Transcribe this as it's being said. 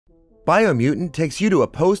Biomutant takes you to a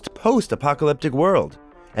post-apocalyptic world,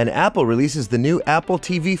 and Apple releases the new Apple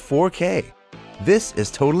TV 4K. This is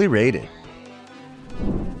Totally Rated.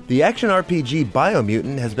 The action RPG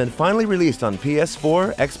Biomutant has been finally released on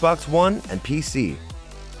PS4, Xbox One, and PC.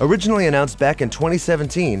 Originally announced back in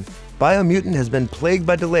 2017, Biomutant has been plagued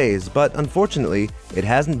by delays, but unfortunately, it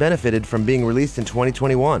hasn't benefited from being released in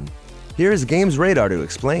 2021. Here is GamesRadar to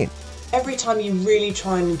explain. Every time you really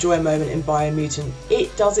try and enjoy a moment in Biomutant,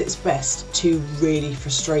 it does its best to really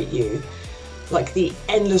frustrate you. Like the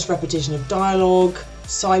endless repetition of dialogue,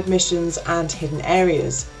 side missions, and hidden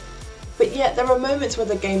areas. But yet there are moments where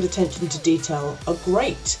the game's attention to detail are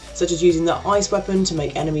great, such as using the ice weapon to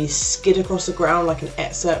make enemies skid across the ground like an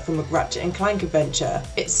excerpt from a Ratchet & Clank adventure.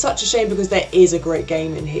 It's such a shame because there is a great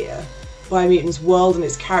game in here. Biomutant's world and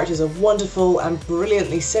its characters are wonderful and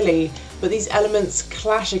brilliantly silly, but these elements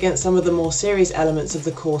clash against some of the more serious elements of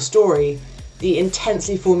the core story. The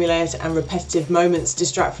intensely formulaic and repetitive moments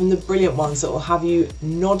distract from the brilliant ones that will have you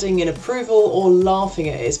nodding in approval or laughing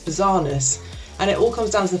at its bizarreness. And it all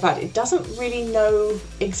comes down to the fact it doesn't really know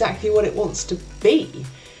exactly what it wants to be.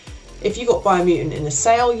 If you got Biomutant in a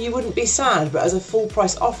sale, you wouldn't be sad, but as a full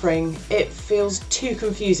price offering, it feels too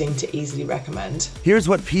confusing to easily recommend. Here's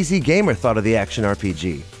what PC Gamer thought of the action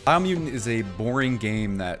RPG. Biomutant is a boring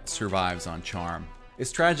game that survives on charm.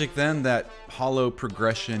 It's tragic then that hollow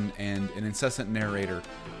progression and an incessant narrator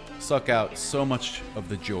suck out so much of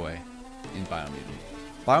the joy in Biomutant.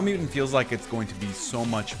 Biomutant feels like it's going to be so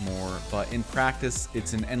much more, but in practice,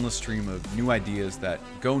 it's an endless stream of new ideas that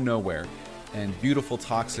go nowhere and beautiful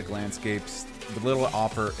toxic landscapes with little to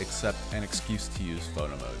offer except an excuse to use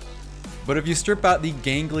photo mode. But if you strip out the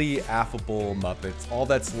gangly, affable Muppets, all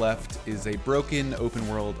that's left is a broken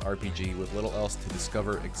open-world RPG with little else to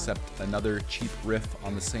discover except another cheap riff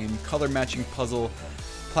on the same color-matching puzzle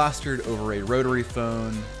plastered over a rotary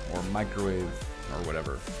phone or microwave or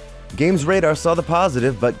whatever. GamesRadar saw the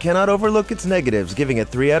positive but cannot overlook its negatives, giving it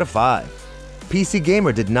 3 out of 5. PC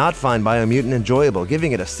Gamer did not find Biomutant enjoyable,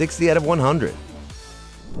 giving it a 60 out of 100.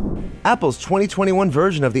 Apple's 2021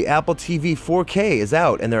 version of the Apple TV 4K is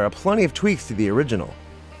out, and there are plenty of tweaks to the original.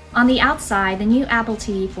 On the outside, the new Apple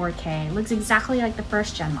TV 4K looks exactly like the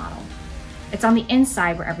first-gen model. It's on the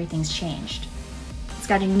inside where everything's changed. It's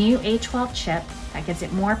got a new A12 chip that gives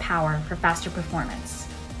it more power for faster performance.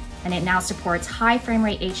 And it now supports high frame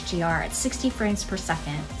rate HDR at 60 frames per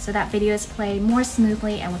second, so that videos play more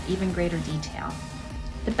smoothly and with even greater detail.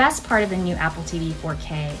 The best part of the new Apple TV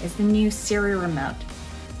 4K is the new Siri remote.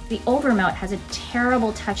 The old remote has a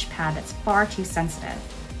terrible touchpad that's far too sensitive,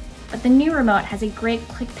 but the new remote has a great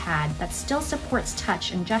click pad that still supports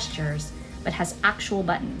touch and gestures, but has actual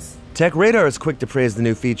buttons. TechRadar is quick to praise the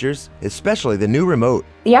new features, especially the new remote.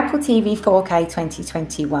 The Apple TV 4K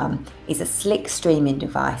 2021 is a slick streaming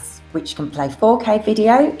device which can play 4K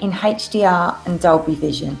video in HDR and Dolby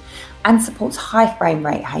Vision and supports high frame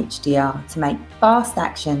rate HDR to make fast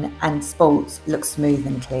action and sports look smooth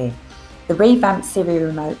and clear. The revamped Siri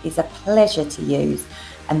remote is a pleasure to use,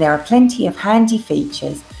 and there are plenty of handy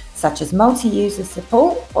features such as multi-user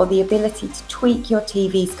support or the ability to tweak your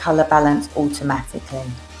TV's colour balance automatically.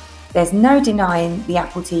 There's no denying the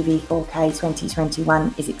Apple TV 4K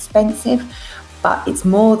 2021 is expensive, but it's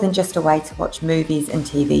more than just a way to watch movies and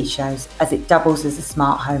TV shows, as it doubles as a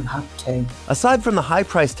smart home hub too. Aside from the high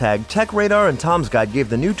price tag, TechRadar and Tom's Guide gave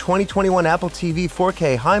the new 2021 Apple TV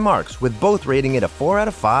 4K high marks, with both rating it a 4 out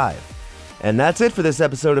of 5. And that's it for this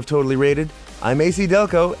episode of Totally Rated. I'm AC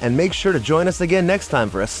Delco, and make sure to join us again next time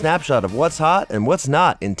for a snapshot of what's hot and what's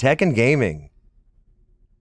not in tech and gaming.